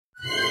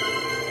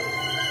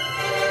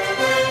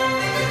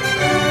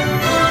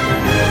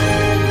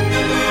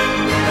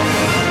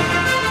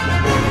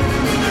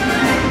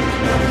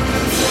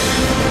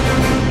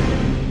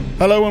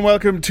Hello and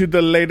welcome to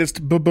the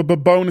latest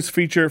bonus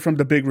feature from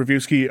the Big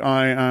Reviewski.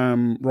 I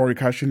am Rory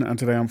Cashin and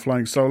today I'm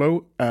flying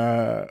solo.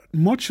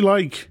 Much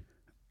like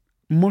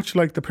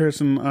the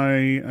person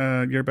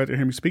you're about to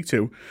hear me speak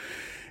to,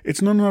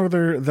 it's none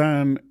other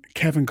than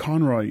Kevin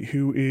Conroy,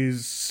 who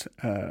is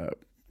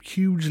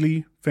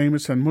hugely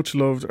famous and much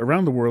loved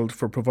around the world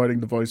for providing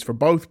the voice for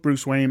both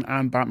Bruce Wayne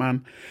and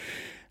Batman.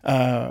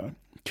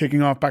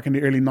 Kicking off back in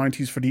the early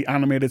 90s for the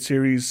animated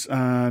series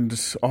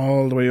and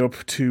all the way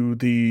up to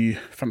the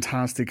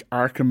fantastic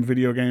Arkham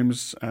video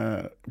games,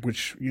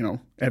 which, you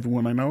know,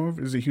 everyone I know of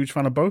is a huge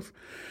fan of both.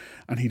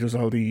 And he does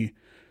all the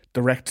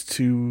direct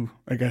to,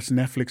 I guess,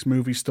 Netflix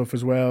movie stuff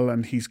as well.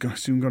 And he's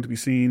soon going to be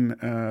seen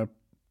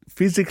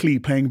physically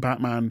playing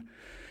Batman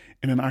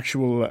in an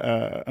actual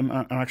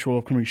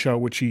upcoming show,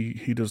 which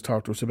he does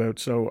talk to us about.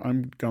 So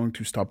I'm going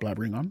to stop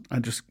blabbering on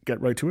and just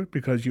get right to it,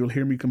 because you'll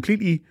hear me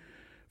completely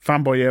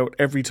fanboy out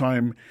every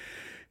time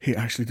he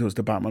actually does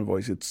the Batman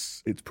voice.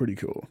 It's pretty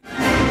cool.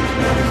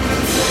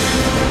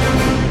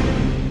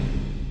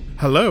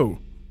 Hello.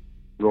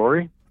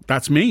 Rory?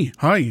 That's me.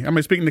 Hi. Am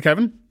I speaking to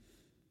Kevin?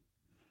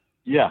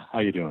 Yeah. How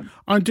you doing?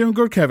 I'm doing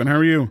good, Kevin. How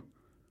are you?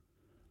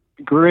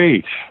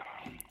 Great.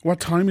 What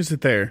time is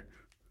it there?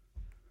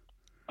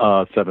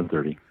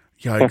 7:30.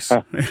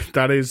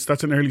 Yikes.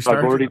 That's an early start.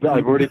 I've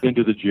already been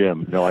to the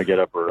gym. No, I get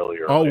up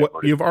earlier. Oh,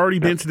 you've already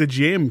been to the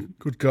gym?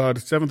 Good God.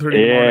 7:30 in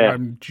the morning.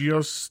 I'm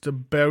just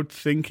about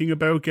thinking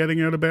about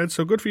getting out of bed,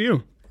 so good for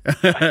you.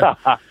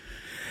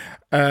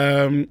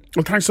 Well,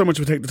 thanks so much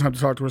for taking the time to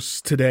talk to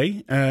us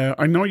today.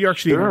 I know you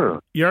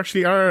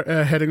actually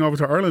are heading over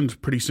to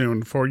Ireland pretty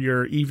soon for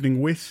your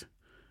evening with.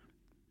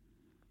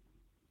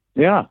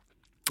 Yeah,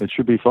 it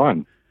should be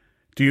fun.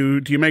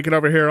 Do you make it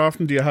over here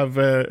often? Do you have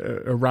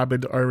a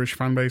rabid Irish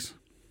fan base?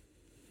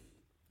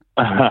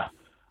 I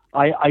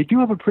do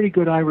have a pretty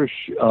good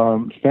Irish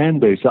fan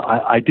base.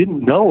 I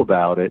didn't know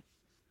about it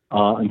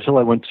until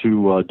I went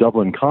to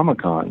Dublin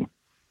Comic-Con.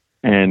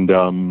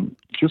 And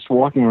just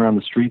walking around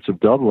the streets of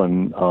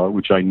Dublin,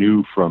 which I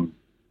knew from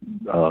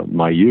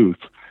my youth,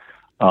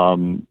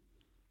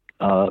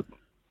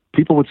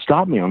 people would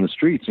stop me on the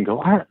streets and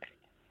go,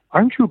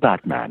 "Aren't you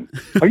Batman?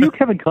 Are you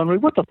Kevin Conroy?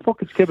 What the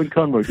fuck is Kevin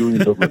Conroy doing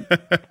in Dublin?"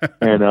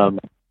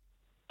 And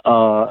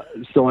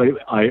so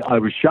I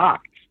was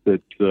shocked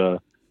that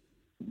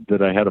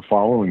I had a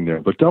following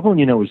there. But Dublin,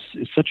 you know, is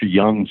such a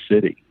young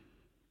city,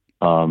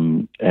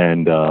 and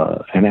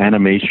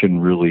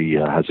animation really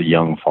has a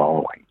young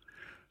following.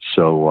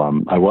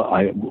 So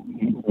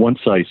once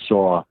I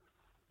saw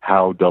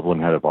how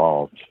Dublin had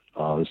evolved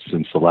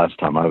since the last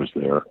time I was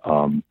there,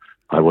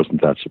 I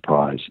wasn't that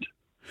surprised.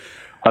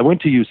 I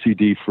went to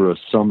UCD for a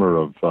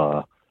summer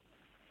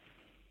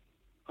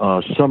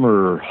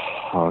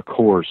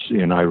course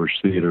in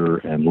Irish theater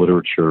and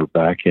literature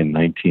back in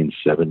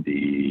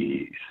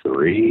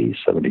 1973,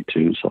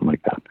 72, something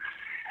like that.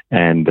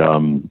 And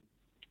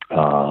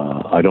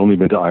I'd only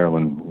been to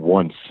Ireland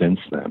once since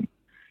then,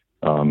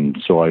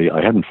 so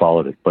I hadn't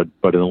followed it. But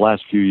in the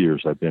last few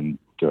years, I've been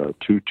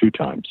two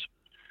times.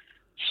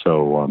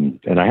 So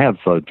and I have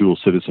dual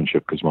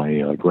citizenship because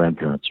my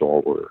grandparents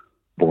all were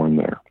born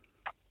there.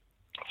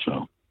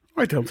 So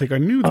I don't think I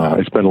knew that.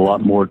 I spent a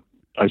lot more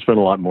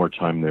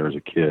time there as a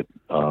kid.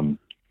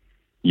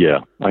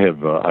 Yeah, I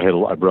have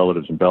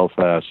relatives in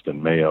Belfast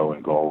and Mayo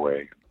and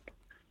Galway.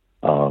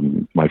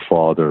 My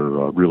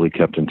father really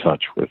kept in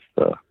touch with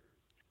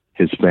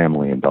his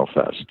family in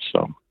Belfast,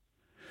 so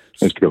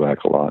I used to go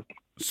back a lot.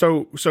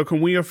 So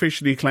can we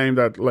officially claim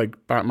that, like,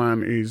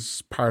 Batman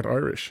is part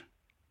Irish?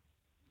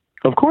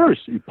 Of course,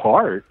 he's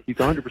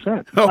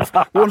 100%. Oh,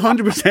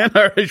 100%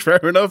 Irish, fair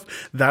enough.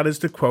 That is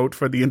the quote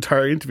for the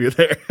entire interview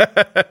there.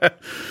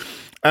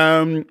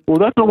 Well,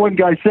 that's what one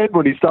guy said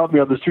when he stopped me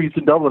on the streets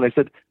in Dublin. I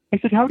said,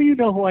 "How do you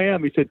know who I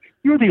am?" He said,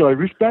 "You're the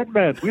Irish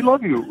Batman. We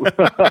love you."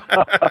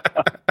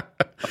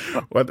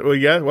 Well,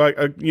 yeah. Well,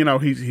 you know,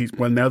 he's.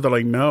 Well, now that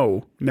I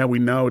know, now we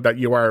know that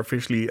you are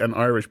officially an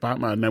Irish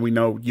Batman. Now we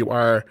know you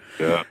are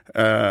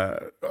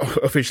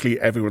officially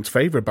everyone's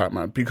favorite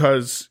Batman,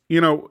 because, you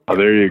know. Oh,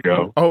 there you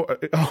go.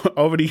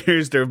 Over the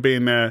years there have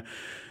been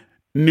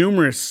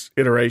numerous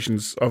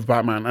iterations of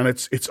Batman, and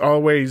it's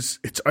always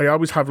I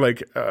always have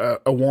like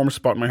a warm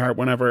spot in my heart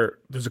whenever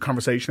there's a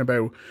conversation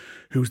about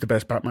who's the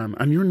best Batman,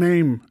 and your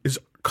name is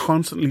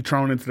constantly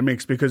thrown into the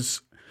mix, because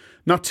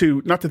not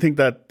to think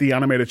that the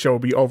animated show will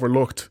be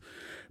overlooked,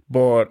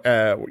 but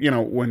you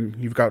know, when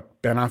you've got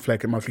Ben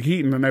Affleck and Michael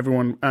Keaton and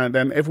everyone,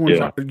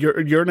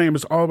 your name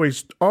is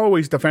always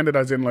defended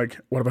as in, like,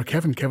 what about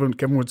Kevin? Kevin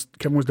was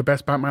the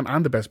best Batman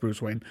and the best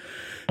Bruce Wayne.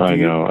 I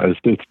know,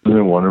 it's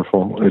been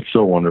wonderful. It's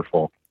so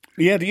wonderful.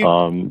 Yeah, do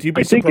you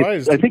be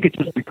surprised? I think it's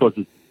just because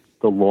it's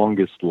the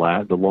longest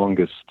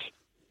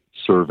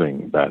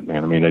serving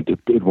Batman. I mean,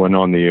 it went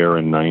on the air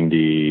in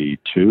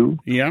 92.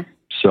 Yeah.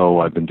 So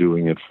I've been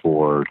doing it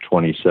for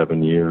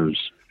 27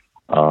 years,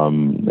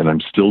 and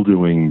I'm still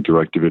doing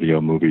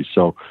direct-to-video movies.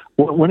 So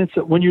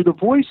when you're the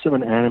voice of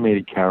an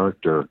animated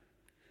character,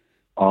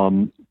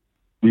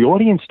 the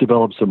audience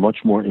develops a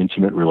much more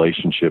intimate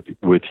relationship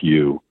with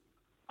you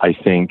I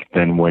think,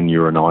 than when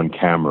you're an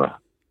on-camera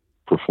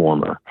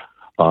performer.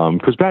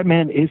 Because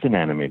Batman is an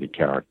animated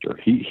character.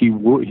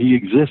 He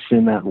exists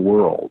in that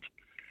world,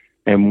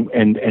 and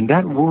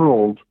that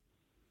world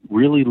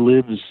really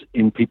lives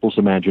in people's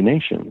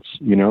imaginations.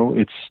 You know,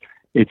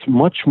 it's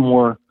much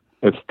more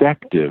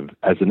effective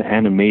as an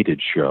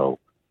animated show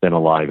than a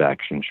live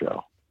action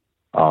show,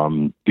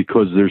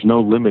 because there's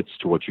no limits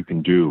to what you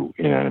can do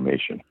in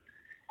animation.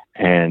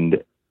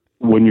 And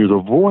when you're the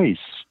voice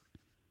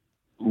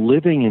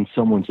living in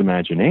someone's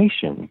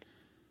imagination,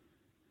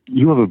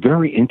 you have a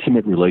very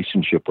intimate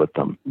relationship with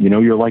them. You know,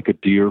 you're like a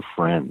dear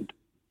friend.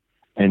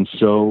 And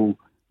so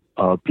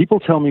people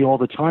tell me all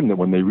the time that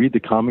when they read the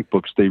comic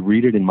books, they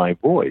read it in my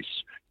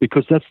voice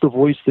because that's the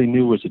voice they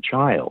knew as a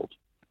child.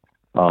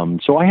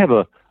 So I have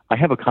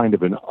a kind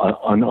of an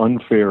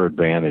unfair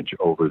advantage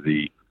over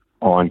the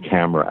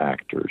on-camera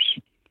actors,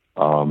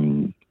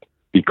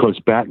 because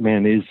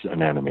Batman is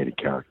an animated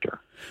character.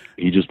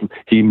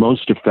 He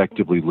most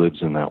effectively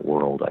lives in that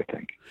world, I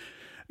think.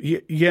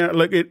 Yeah,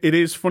 like it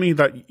is funny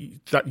that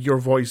your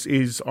voice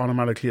is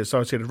automatically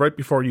associated. Right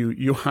before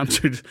you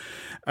answered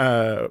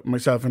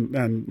myself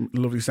and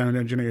lovely sound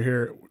engineer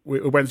here, we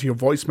went to your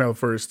voicemail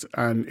first,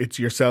 and it's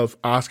yourself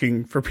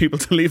asking for people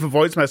to leave a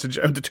voice message,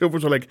 and the two of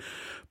us were like,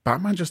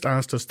 Batman just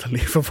asked us to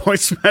leave a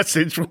voice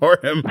message for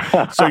him.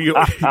 So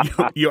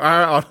you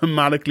are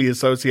automatically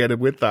associated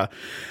with that.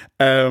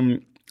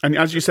 And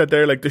as you said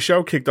there, like the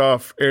show kicked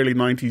off early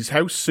 90s.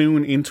 How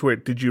soon into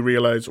it did you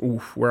realize,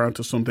 we're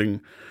onto something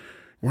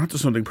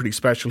pretty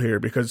special here?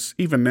 Because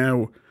even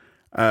now,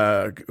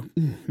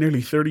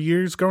 nearly 30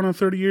 years, going on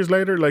 30 years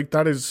later, like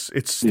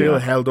it's still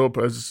held up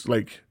as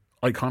like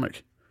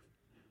iconic.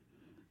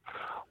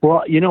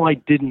 Well, you know, I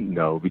didn't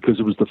know, because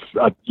it was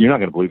you're not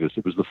going to believe this.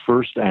 It was the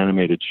first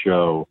animated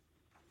show,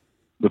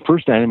 the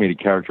first animated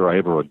character I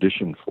ever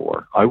auditioned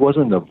for. I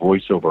wasn't a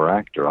voiceover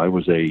actor. I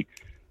was a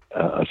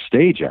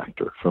stage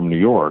actor from New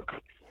York,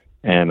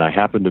 and I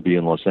happened to be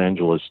in Los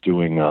Angeles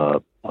doing a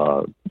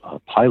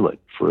pilot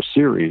for a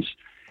series,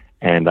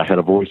 and I had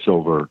a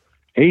voiceover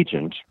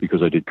agent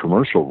because I did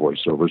commercial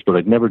voiceovers, but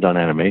I'd never done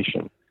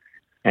animation.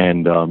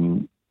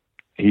 And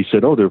he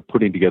said, they're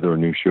putting together a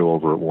new show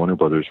over at Warner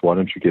Brothers. Why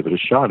don't you give it a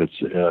shot? I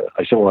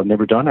said, well, I've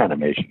never done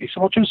animation. He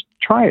said, well, just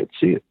try it,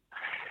 see it.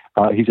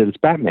 He said, it's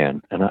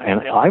Batman. And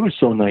I was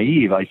so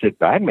naive. I said,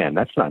 Batman,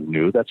 that's not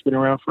new. That's been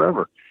around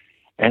forever.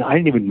 And I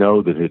didn't even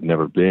know that it had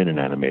never been an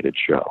animated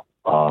show.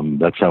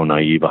 That's how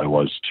naive I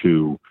was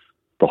to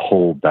the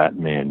whole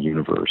Batman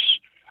universe,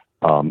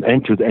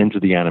 and to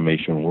the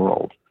animation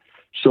world.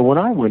 So when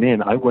I went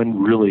in, I went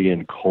really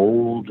in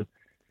cold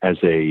as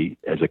a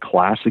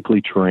classically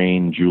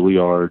trained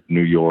Juilliard,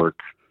 New York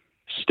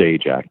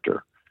stage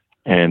actor.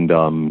 And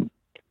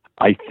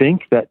I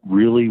think that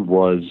really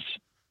was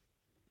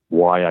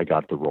why I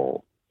got the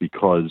role,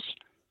 because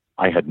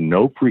I had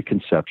no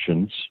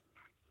preconceptions.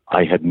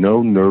 I had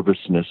no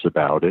nervousness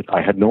about it.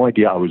 I had no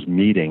idea I was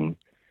meeting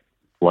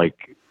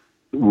like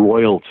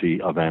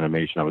royalty of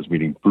animation. I was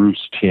meeting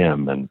Bruce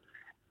Timm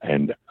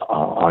and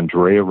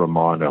Andrea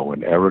Romano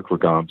and Eric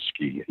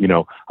Rogomsky. You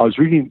know, I was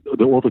reading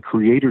all the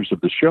creators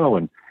of the show,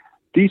 and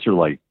these are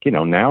like, you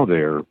know, now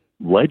they're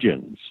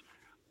legends,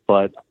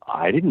 but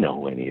I didn't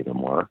know who any of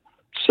them were.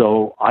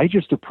 So I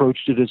just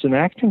approached it as an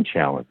acting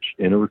challenge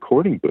in a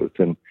recording booth.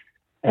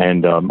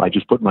 And I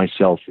just put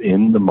myself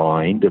in the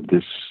mind of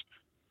this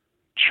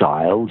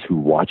child who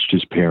watched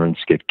his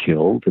parents get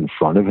killed in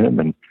front of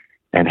him,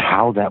 and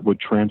how that would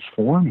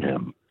transform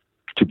him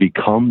to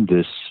become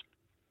this,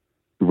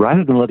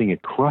 rather than letting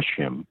it crush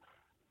him,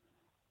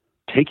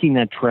 taking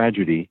that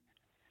tragedy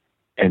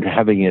and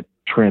having it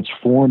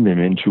transform him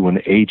into an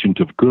agent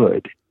of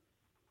good,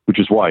 which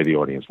is why the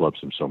audience loves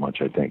him so much,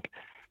 I think,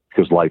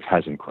 because life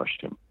hasn't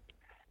crushed him.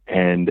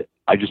 And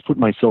I just put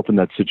myself in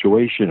that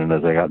situation, and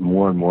as I got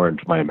more and more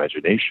into my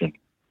imagination,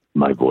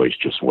 my voice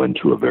just went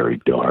to a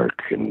very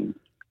dark and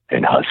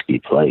husky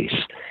place,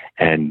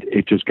 and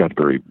it just got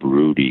very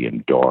broody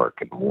and dark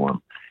and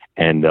warm.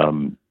 And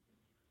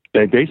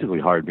they basically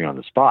hired me on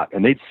the spot,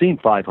 and they'd seen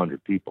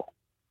 500 people.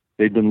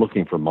 They'd been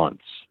looking for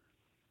months.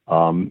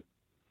 And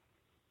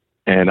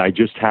I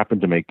just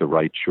happened to make the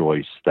right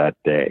choice that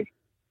day.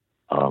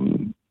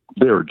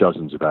 There are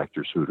dozens of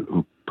actors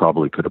who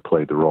probably could have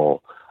played the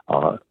role.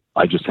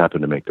 I just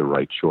happened to make the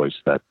right choice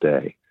that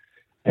day.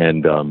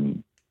 And,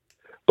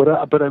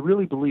 but I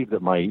really believe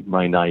that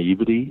my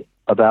naivety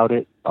about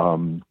it,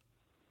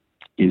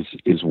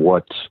 is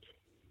what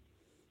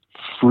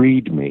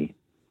freed me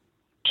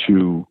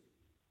to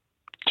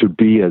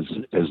be as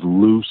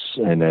loose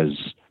and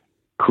as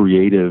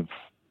creative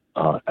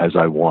as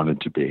I wanted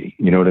to be.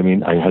 You know what I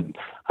mean?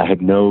 I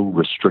had no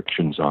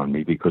restrictions on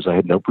me because I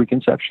had no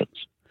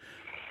preconceptions.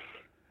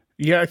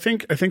 Yeah, I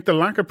think the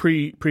lack of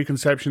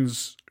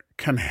preconceptions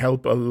can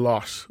help a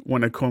lot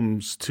when it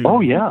comes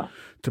to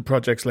to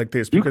projects like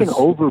this. Because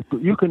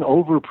you can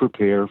over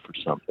prepare for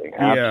something.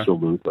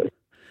 Absolutely.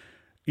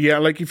 Yeah,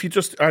 like if you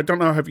just, I don't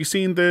know, have you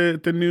seen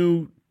the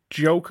new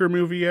Joker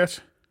movie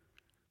yet?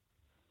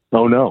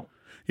 Oh no.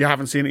 You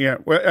haven't seen it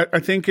yet. Well, I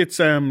think it's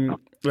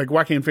like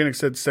Joaquin Phoenix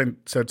said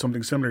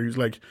something similar. He's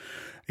like,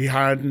 he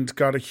hadn't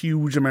got a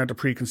huge amount of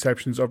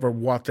preconceptions over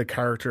what the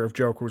character of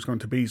Joker was going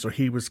to be, so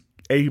he was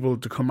able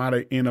to come at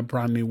it in a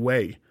brand new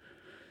way.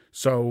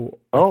 So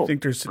I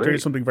think there's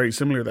something very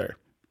similar there.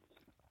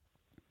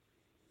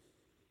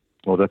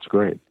 Well, that's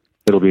great.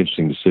 It'll be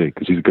interesting to see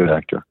because he's a good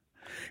actor.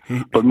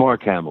 But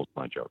Mark Hamill's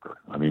my Joker.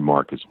 I mean,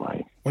 Mark is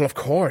my. Well, of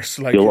course,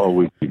 like he'll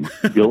always be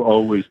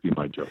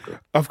my Joker.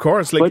 Of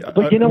course, like,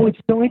 but you know, what's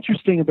so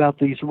interesting about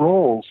these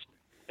roles?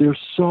 They're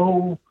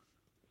so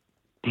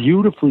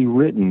beautifully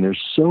written. They're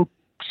so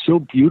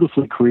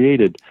beautifully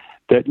created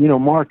that, you know,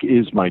 Mark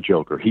is my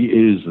Joker. He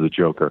is the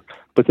Joker.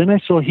 But then I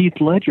saw Heath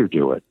Ledger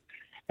do it,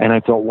 and I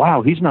thought,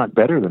 wow, he's not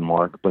better than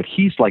Mark, but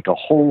he's like a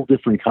whole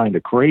different kind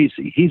of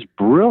crazy. He's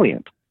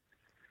brilliant.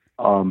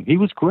 He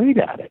was great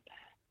at it.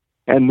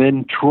 And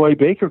then Troy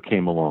Baker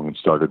came along and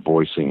started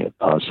voicing it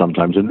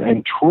sometimes,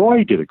 and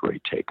Troy did a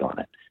great take on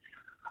it.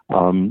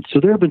 So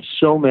there have been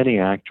so many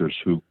actors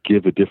who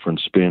give a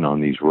different spin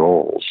on these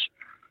roles.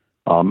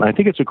 I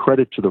think it's a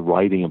credit to the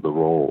writing of the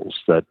roles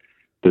that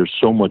there's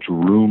so much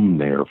room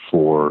there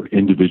for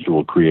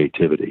individual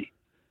creativity.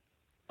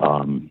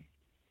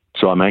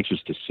 So I'm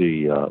anxious to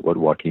see what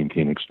Joaquin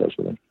Phoenix does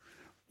with it.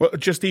 Well,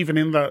 just even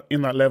in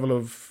that level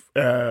of,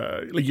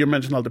 like you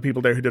mentioned all the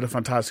people there who did a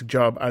fantastic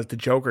job as the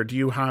Joker, do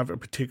you have a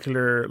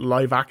particular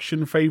live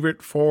action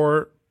favorite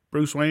for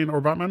Bruce Wayne or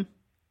Batman?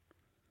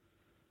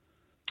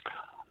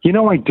 You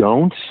know, I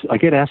don't. I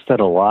get asked that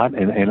a lot,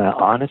 and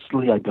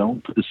honestly, I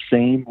don't for the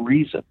same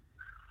reason.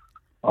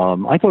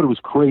 I thought it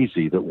was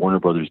crazy that Warner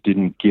Brothers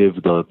didn't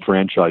give the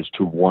franchise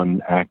to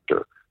one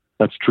actor.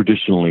 That's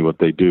traditionally what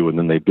they do, and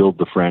then they build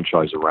the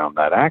franchise around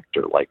that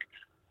actor, like,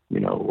 you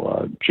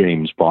know,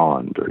 James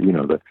Bond, or, you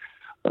know,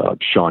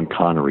 Sean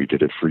Connery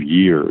did it for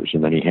years,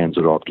 and then he hands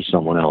it off to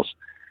someone else.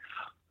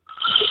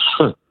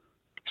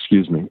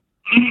 Excuse me.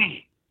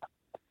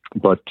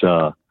 But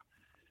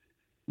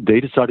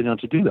they decided not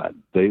to do that.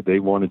 They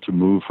wanted to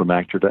move from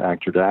actor to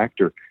actor to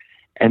actor.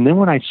 And then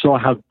when I saw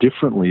how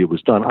differently it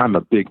was done, I'm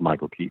a big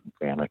Michael Keaton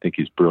fan. I think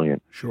he's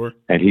brilliant. Sure.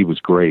 And he was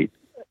great.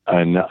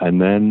 And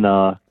then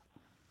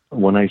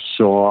when I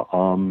saw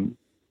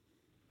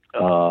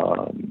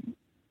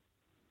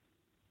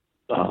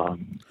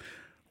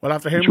well,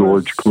 after him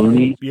George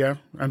Clooney, yeah,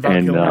 and Val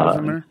Kilmer was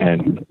in there,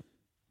 and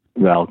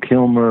Val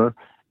Kilmer,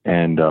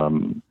 and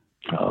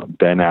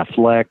Ben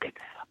Affleck.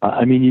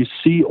 I mean, you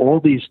see all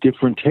these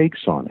different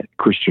takes on it.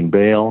 Christian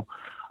Bale.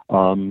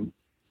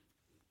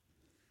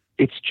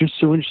 It's just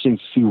so interesting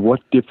to see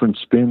what different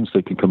spins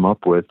they can come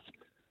up with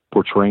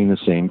portraying the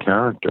same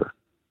character,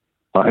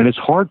 and it's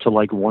hard to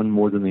like one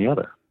more than the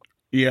other.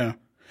 Yeah.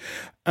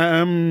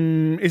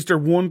 Is there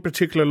one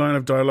particular line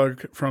of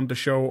dialogue from the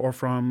show or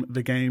from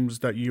the games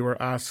that you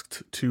were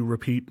asked to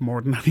repeat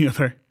more than any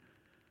other?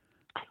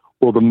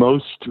 Well, the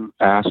most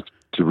asked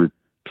to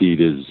repeat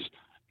is,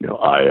 you know,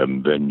 I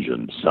am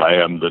vengeance, I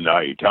am the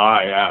night,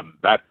 I am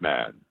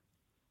Batman,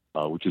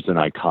 which is an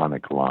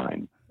iconic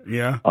line.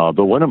 Yeah.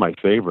 But one of my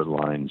favorite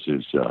lines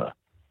is,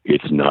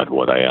 it's not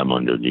what I am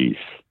underneath,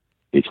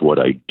 it's what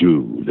I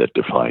do that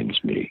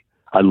defines me.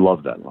 I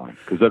love that line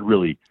because that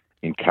really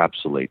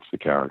encapsulates the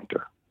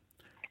character.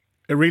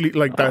 It really,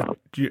 like that,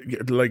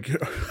 like,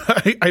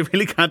 I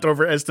really can't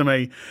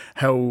overestimate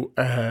how,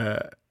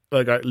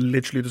 like, I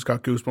literally just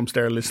got goosebumps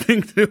there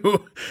listening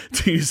to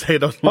you say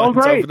those lines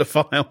over the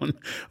phone. I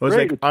was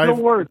great.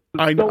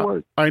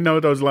 like, I know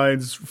those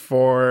lines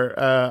for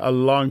a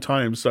long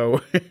time,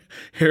 so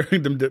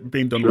hearing them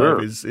being done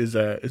live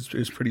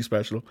is pretty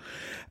special.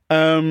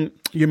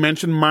 You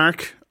mentioned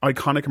Mark,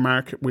 iconic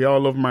Mark. We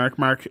all love Mark.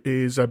 Mark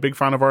is a big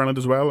fan of Ireland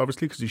as well,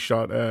 obviously, because he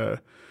shot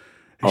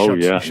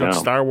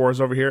Star Wars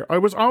over here. I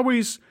was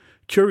always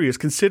curious,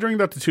 considering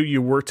that the two of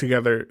you worked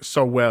together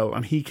so well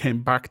and he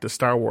came back to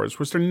Star Wars,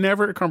 was there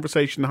never a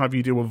conversation to have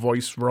you do a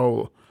voice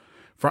role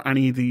for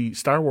any of the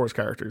Star Wars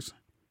characters?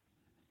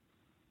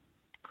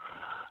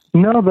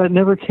 No, that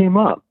never came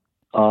up.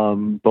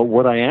 But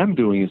what I am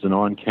doing is an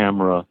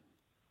on-camera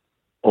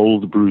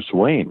old Bruce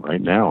Wayne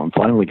right now. I'm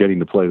finally getting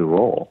to play the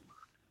role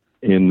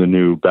in the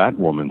new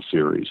Batwoman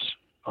series.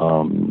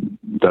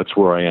 That's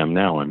where I am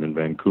now. I'm in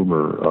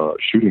Vancouver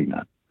shooting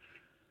that.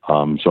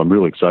 So I'm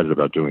really excited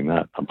about doing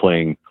that. I'm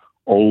playing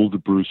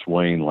old Bruce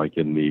Wayne, like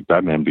in the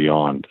Batman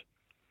Beyond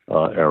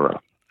era,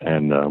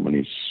 and when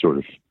he's sort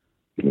of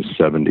in his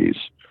 70s.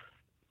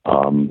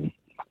 And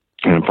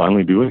I'm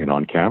finally doing it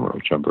on camera,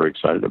 which I'm very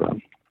excited about.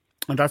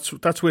 And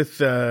that's with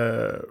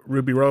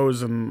Ruby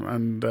Rose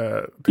and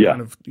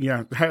kind of,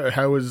 yeah.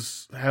 How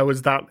is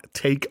that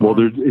take? Well,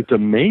 it's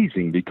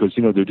amazing because,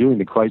 you know, they're doing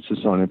the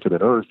Crisis on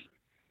Infinite Earth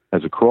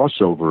as a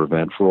crossover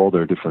event for all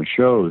their different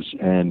shows,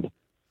 and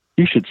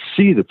you should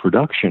see the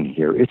production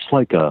here. It's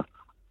like a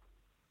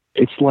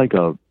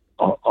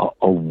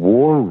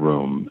war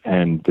room,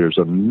 and there's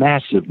a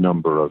massive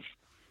number of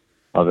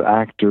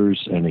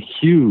actors and a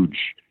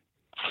huge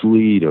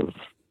fleet of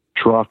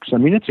trucks. I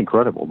mean, it's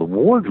incredible. The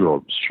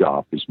wardrobe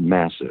shop is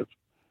massive.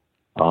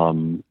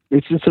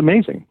 It's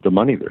amazing the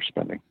money they're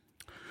spending.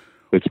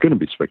 it's going to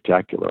be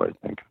spectacular, I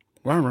think.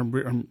 Wow, I'm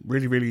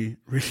really, really,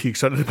 really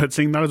excited about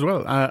seeing that as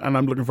well, and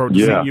I'm looking forward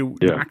to seeing you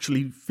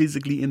actually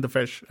physically in the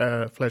flesh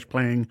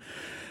playing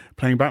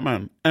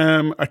Batman.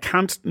 I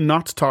can't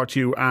not talk to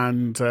you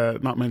and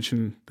not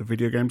mention the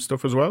video game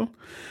stuff as well.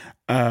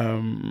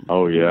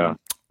 Oh yeah,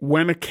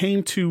 when it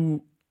came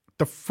to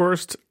the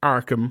first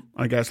Arkham,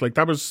 I guess like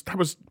that was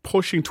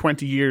pushing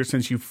 20 years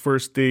since you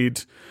first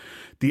did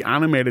the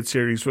animated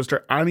series. Was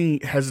there any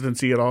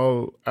hesitancy at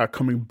all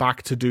coming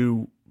back to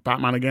do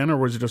Batman again, or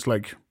was it just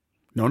like,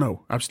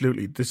 no,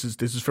 absolutely, this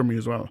is for me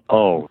as well?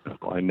 Oh,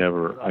 I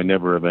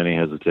never have any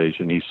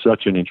hesitation. He's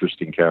such an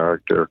interesting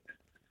character.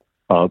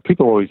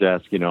 People always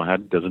ask, how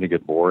doesn't it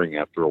get boring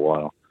after a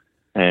while?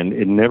 And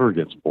it never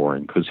gets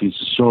boring because he's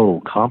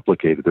so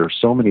complicated. There are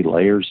so many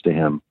layers to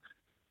him.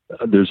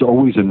 There's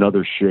always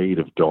another shade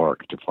of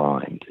dark to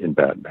find in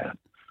Batman.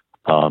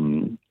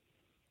 And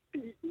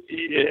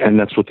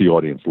that's what the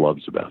audience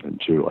loves about him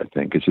too, I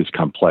think, is his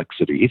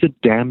complexity. He's a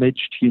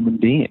damaged human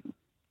being.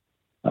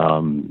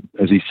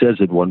 As he says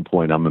at one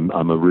point,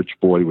 I'm a rich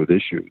boy with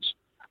issues.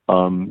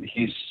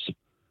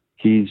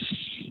 He's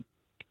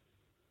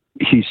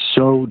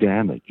so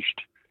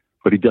damaged,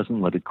 but he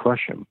doesn't let it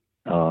crush him.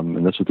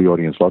 And that's what the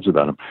audience loves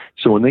about him.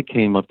 So when they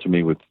came to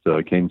me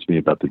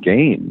about the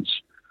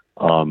games,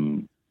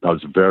 I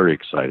was very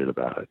excited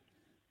about it.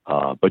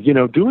 But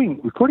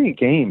recording a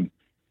game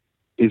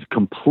is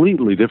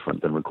completely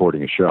different than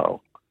recording a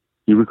show.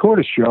 You record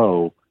a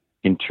show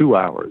in 2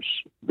 hours.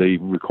 They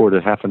record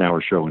a half an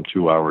hour show in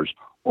 2 hours.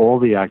 All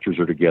the actors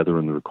are together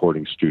in the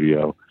recording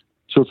studio.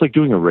 So it's like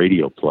doing a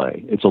radio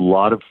play. It's a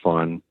lot of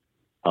fun.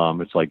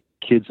 It's like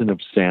kids in a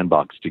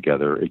sandbox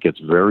together. It gets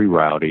very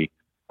rowdy.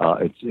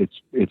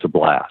 It's a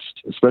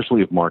blast,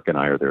 especially if Mark and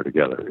I are there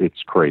together.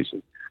 It's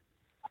crazy.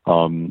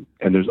 And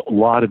there's a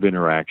lot of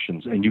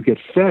interactions, and you get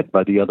fed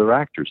by the other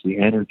actors, the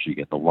energy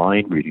and the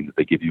line reading that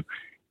they give you.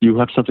 You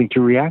have something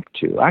to react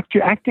to.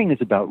 Acting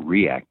is about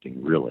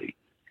reacting, really.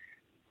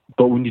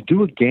 But when you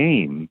do a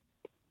game,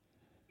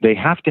 they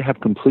have to have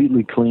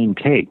completely clean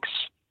takes,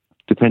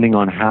 depending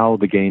on how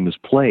the game is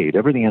played.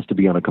 Everything has to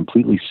be on a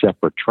completely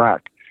separate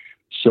track.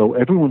 So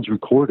everyone's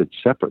recorded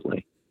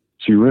separately.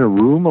 So you're in a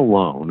room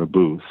alone, a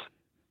booth,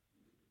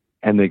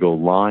 and they go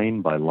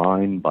line by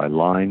line by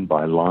line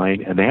by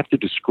line, and they have to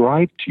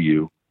describe to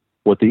you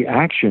what the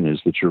action is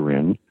that you're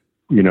in,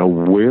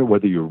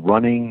 whether you're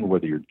running,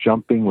 whether you're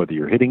jumping, whether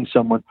you're hitting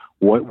someone,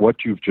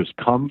 what you've just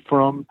come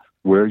from,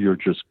 where you're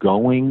just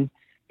going.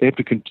 They have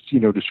to,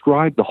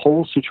 describe the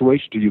whole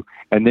situation to you,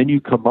 and then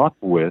you come up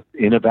with,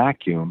 in a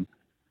vacuum,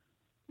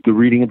 the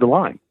reading of the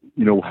line.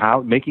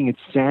 How making it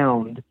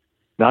sound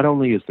not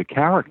only as the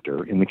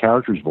character, in the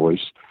character's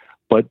voice,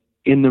 but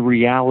in the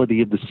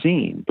reality of the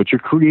scene. But you're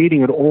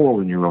creating it all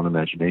in your own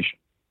imagination.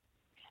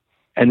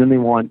 And then they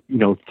want,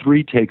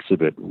 3 takes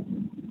of it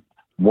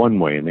one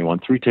way, and they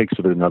want 3 takes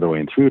of it another way,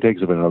 and 3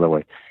 takes of it another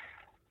way.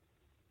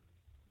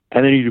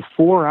 And then you do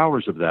 4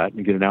 hours of that, and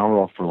you get an hour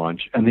off for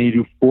lunch, and then you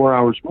do 4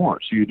 hours more.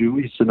 So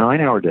it's a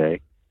 9-hour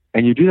day,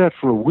 and you do that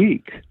for a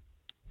week.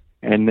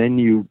 And then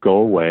you go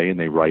away, and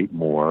they write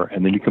more,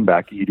 and then you come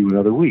back, and you do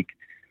another week.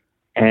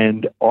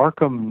 And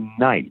Arkham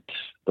Knight,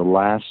 the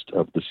last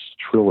of this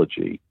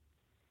trilogy,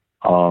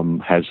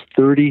 has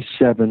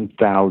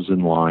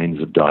 37,000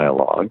 lines of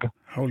dialogue.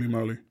 Holy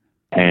moly.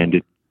 And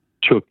it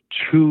took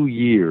 2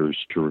 years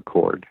to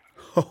record.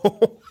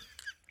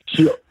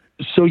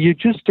 So you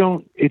just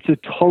don't, it's a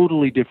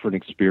totally different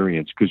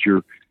experience because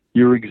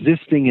you're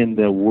existing in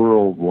the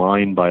world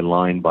line by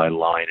line by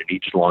line, and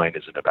each line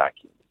is in a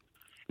vacuum.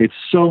 It's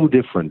so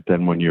different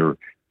than when you're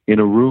in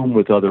a room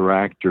with other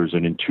actors,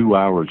 and in 2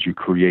 hours you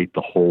create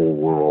the whole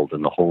world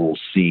and the whole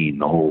scene,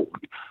 the whole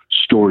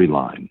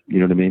storyline. You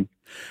know what I mean?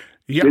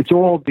 Yeah. It's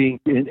all being,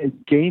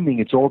 in gaming,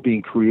 it's all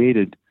being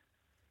created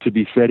to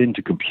be fed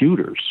into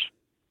computers.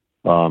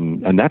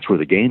 And that's where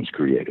the game's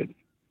created.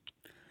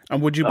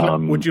 And would you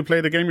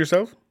play the game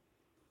yourself?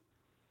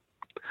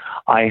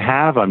 I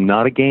have. I'm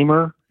not a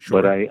gamer,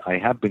 sure. But I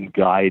have been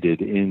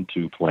guided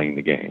into playing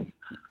the game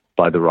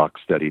by the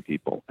Rocksteady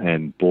people.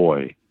 And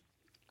boy,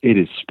 it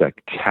is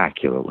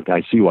spectacular. Like,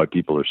 I see why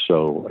people are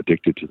so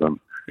addicted to them.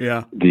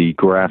 Yeah. The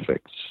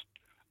graphics,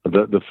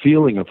 the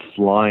feeling of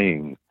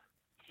flying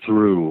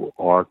through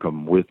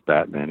Arkham with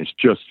Batman is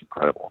just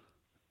incredible.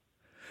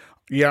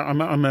 Yeah,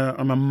 I'm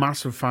a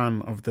massive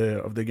fan of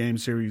the game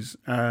series.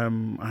 I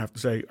have to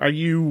say, are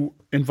you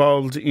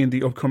involved in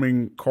the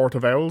upcoming Court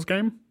of Owls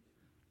game?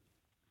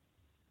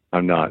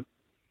 I'm not.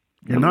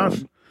 You're not?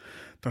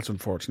 That's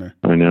unfortunate.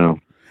 I know.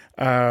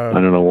 I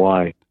don't know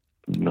why.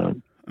 I'm not.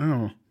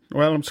 Oh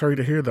well, I'm sorry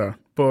to hear that.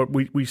 But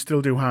we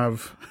still do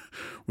have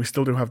the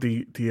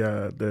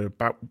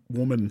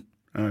Batwoman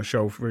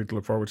show for you to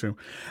look forward to.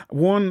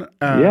 One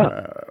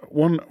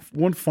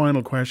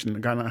final question.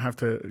 Again,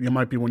 you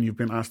might be one you've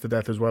been asked to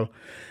death as well.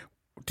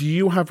 Do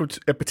you have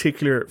a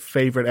particular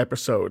favorite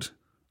episode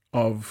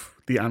of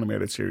the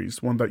animated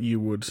series? One that you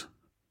would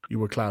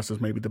class as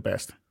maybe the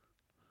best?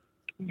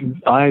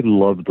 I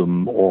love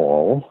them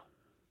all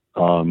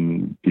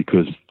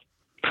because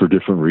for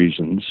different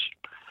reasons.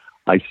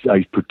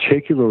 I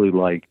particularly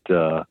liked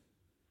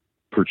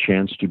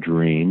Perchance to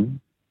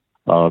Dream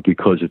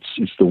because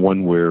it's the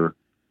one where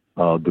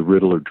the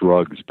Riddler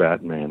drugs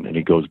Batman and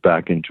he goes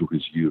back into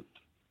his youth.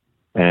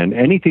 And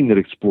anything that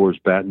explores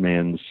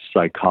Batman's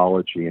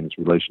psychology and his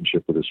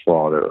relationship with his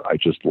father, I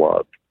just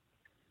loved.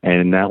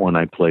 And in that one,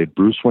 I played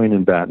Bruce Wayne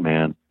and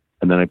Batman,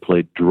 and then I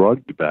played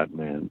drugged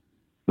Batman.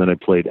 Then I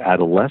played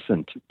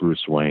adolescent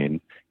Bruce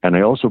Wayne, and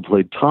I also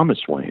played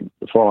Thomas Wayne,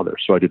 the father.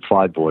 So I did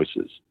 5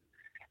 voices.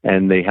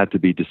 And they had to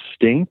be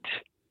distinct,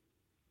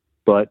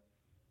 but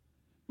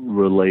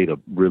related.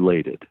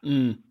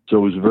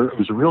 So it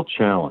was a real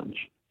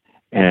challenge.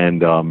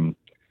 And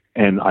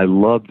I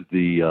loved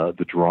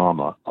the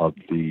drama of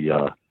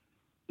the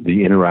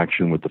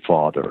interaction with the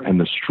father and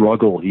the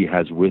struggle he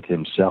has with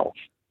himself.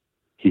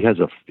 He has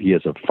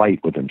a fight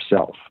with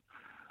himself,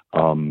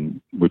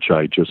 which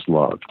I just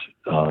loved.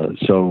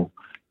 So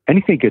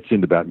anything that gets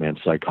into Batman's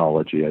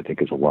psychology, I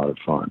think, is a lot of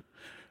fun.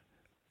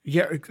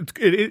 Yeah,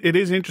 it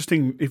is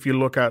interesting if you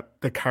look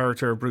at the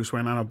character of Bruce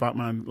Wayne and of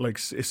Batman. Like,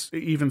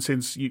 even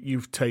since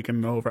you've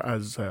taken over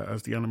as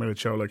the animated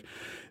show, like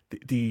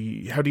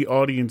the how the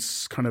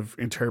audience kind of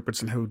interprets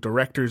and how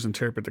directors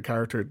interpret the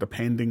character,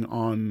 depending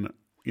on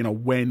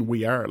when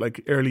we are.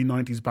 Like, early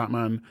 90s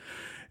Batman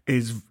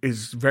is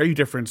very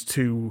different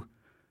to,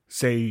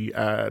 say,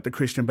 the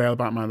Christian Bale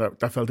Batman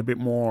that felt a bit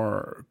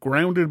more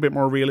grounded, a bit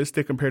more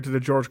realistic compared to the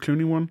George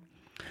Clooney one.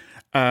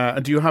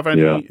 Do you have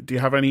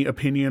any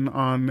opinion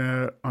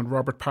on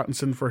Robert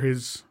Pattinson for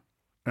his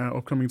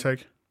upcoming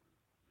take?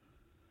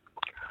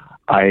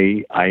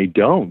 I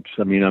don't.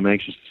 I mean, I'm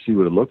anxious to see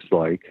what it looks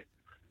like.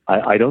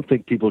 I don't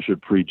think people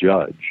should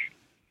prejudge,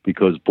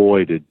 because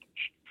boy, did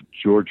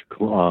Ben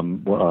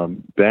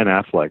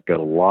Affleck got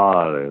a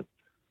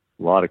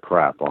lot of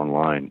crap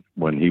online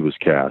when he was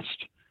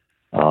cast.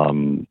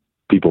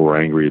 People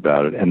were angry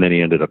about it, and then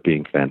he ended up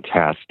being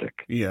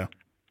fantastic. Yeah.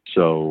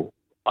 So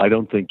I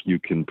don't think you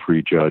can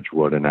prejudge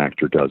what an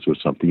actor does with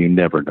something. You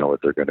never know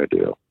what they're going to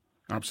do.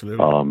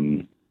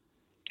 Absolutely.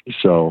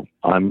 So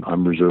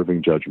I'm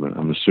reserving judgment.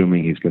 I'm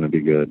assuming he's going to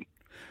be good.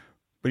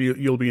 But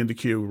you'll be in the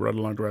queue right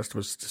along the rest of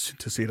us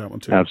to see that one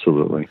too.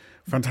 Absolutely.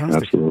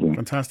 Fantastic. Absolutely.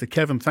 Fantastic.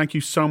 Kevin, thank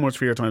you so much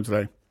for your time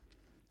today.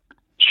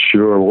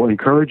 Sure. Well,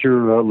 encourage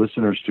your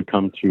listeners to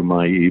come to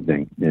my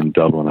evening in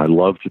Dublin. I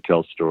love to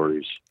tell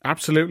stories.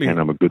 Absolutely. And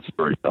I'm a good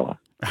storyteller.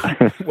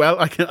 Well,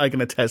 I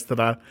can attest to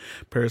that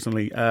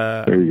personally.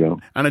 There you go.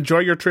 And enjoy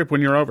your trip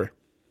when you're over.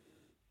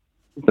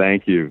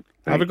 Thank you.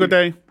 Have a good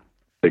day.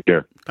 Take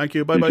care. Thank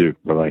you. Bye-bye. You too.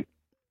 Bye-bye.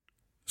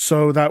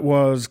 So that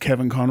was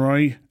Kevin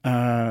Conroy.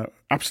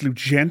 Absolute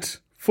gent.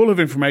 Full of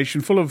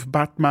information. Full of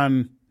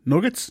Batman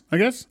nuggets, I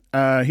guess.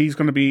 He's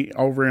going to be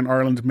over in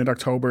Ireland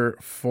mid-October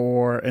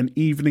for an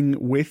evening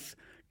with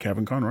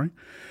Kevin Conroy,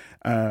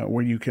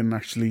 where you can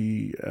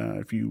actually,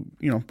 if you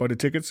buy the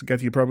tickets,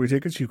 get the appropriate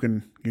tickets, you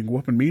can go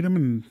up and meet him,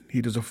 and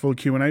he does a full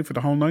Q&A for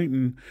the whole night,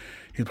 and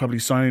he'll probably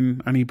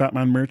sign any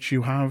Batman merch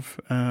you have.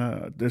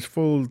 There's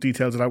full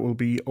details of that will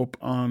be up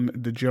on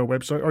the Joe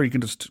website, or you can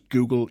just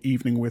Google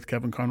Evening with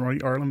Kevin Conroy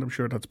Ireland. I'm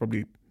sure that's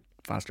probably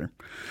faster.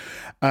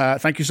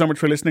 Thank you so much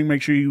for listening.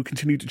 Make sure you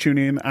continue to tune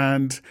in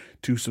and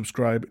to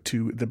subscribe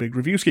to The Big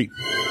Reviewski.